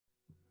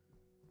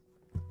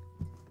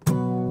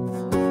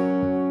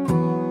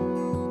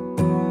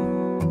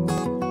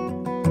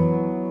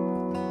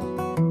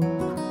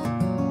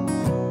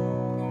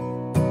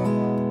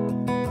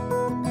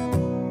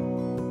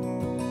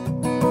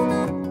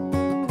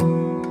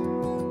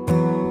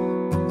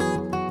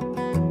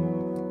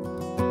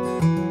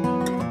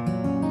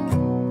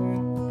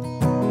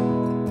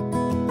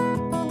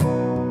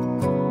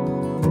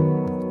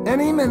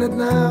minute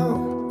now.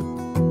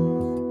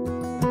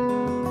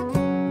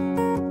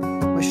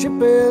 My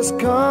ship is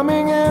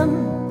coming in.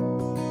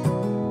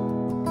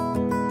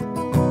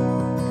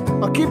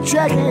 I'll keep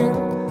checking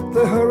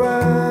the horizon,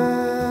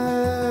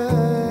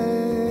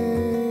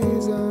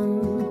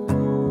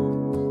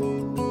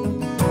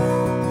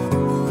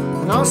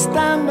 and I'll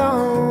stand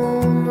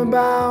on the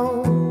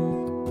bow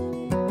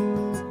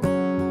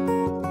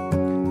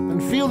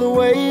and feel the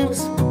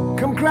waves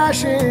come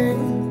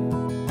crashing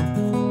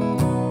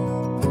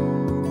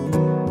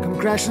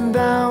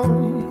down,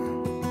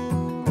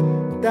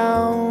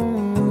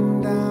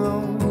 down,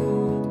 down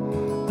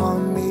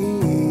on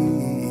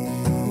me.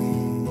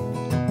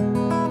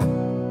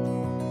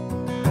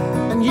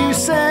 And you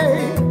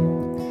say,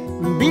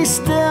 be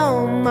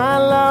still, my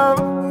love.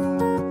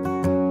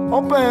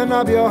 Open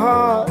up your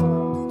heart,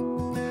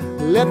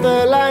 let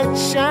the light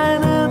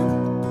shine in.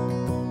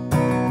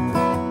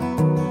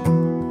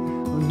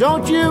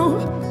 Don't you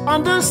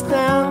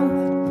understand?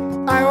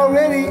 I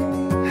already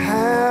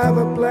have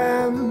a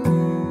plan.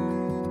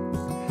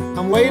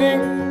 I'm waiting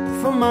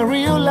for my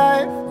real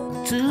life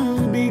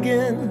to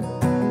begin.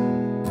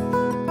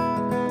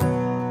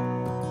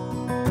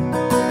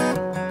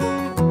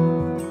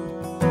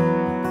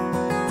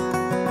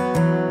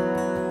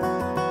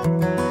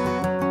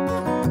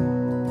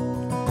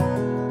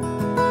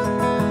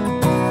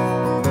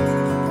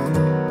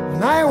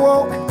 When I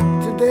woke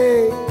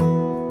today,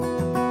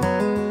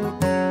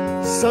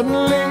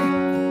 suddenly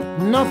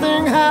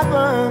nothing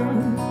happened.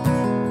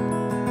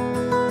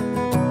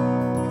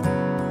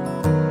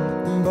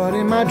 But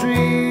in my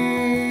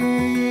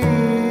dreams,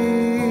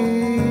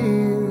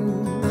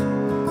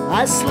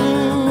 I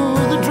slew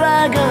the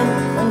dragon,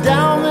 and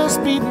down this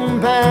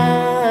beaten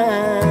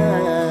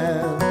path,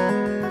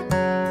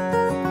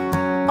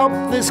 up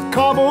this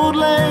cobbled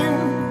lane,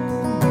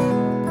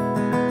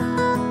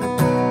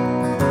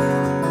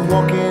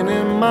 walking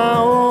in my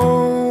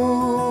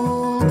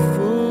old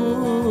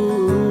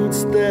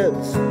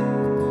footsteps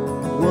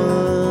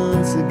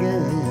once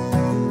again.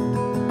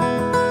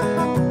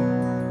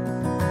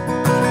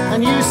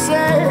 And you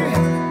say,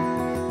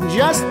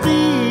 just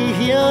be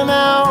here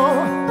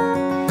now.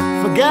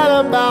 Forget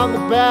about the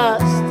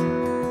past.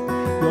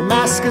 Your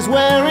mask is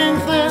wearing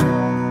thin.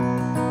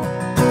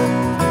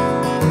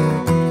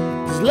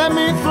 Just let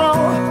me throw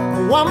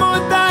one more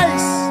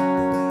dice.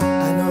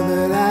 I know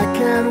that I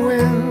can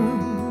win.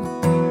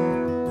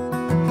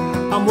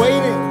 I'm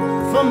waiting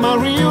for my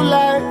real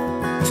life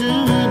to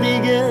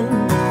begin.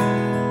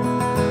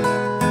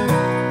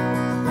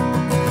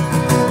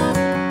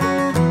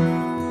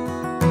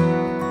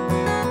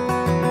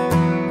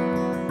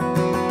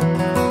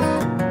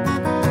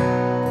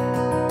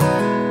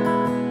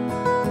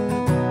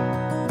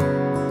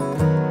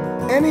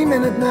 Any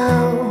minute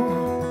now,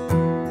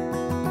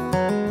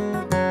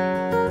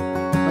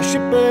 my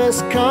ship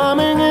is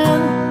coming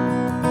in.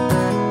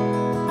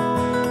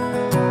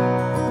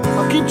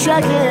 I'll keep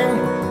checking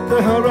the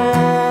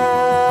horizon,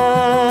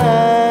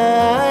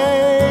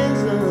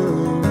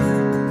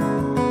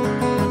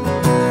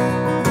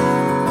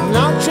 and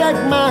I'll check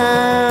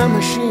my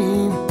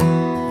machine.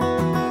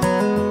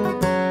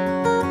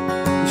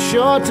 It's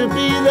sure to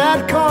be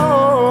that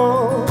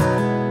call.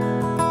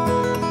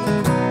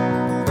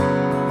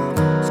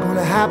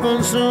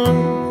 Happen soon,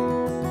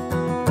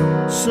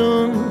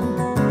 soon,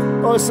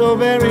 oh so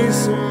very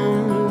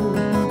soon.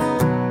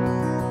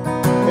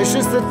 It's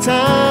just the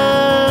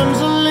times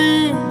are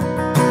lean.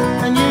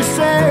 And you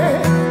say,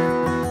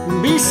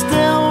 be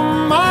still,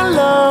 my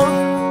love.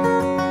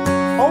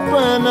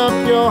 Open up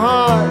your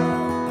heart,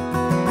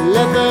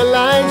 let the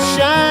light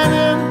shine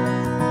in.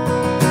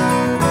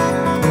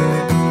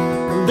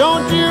 And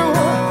don't you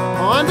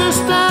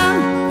understand?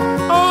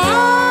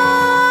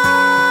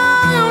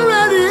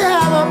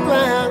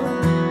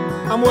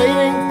 I'm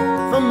waiting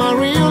for my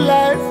real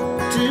life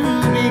to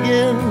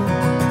begin.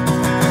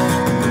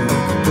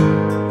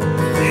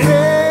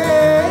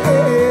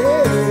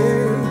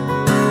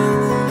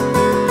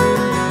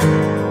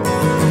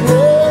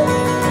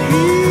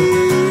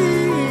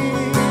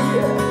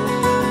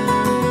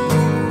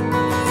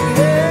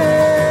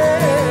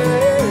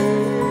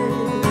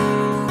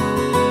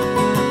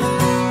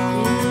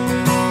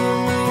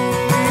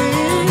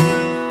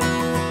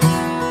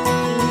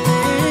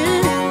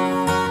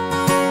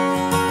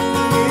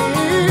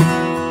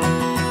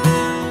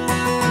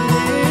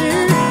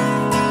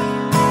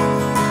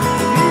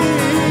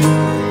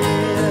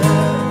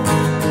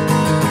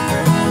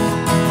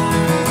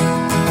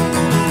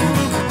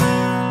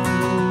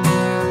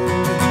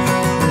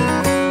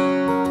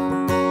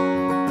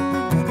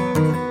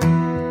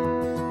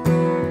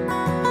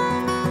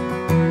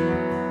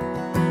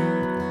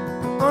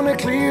 On a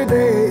clear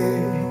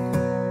day,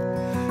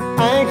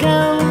 I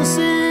can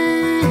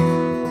see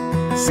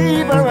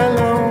for a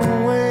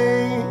long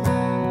way.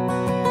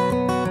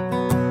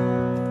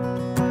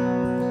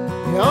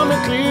 On a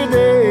clear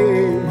day,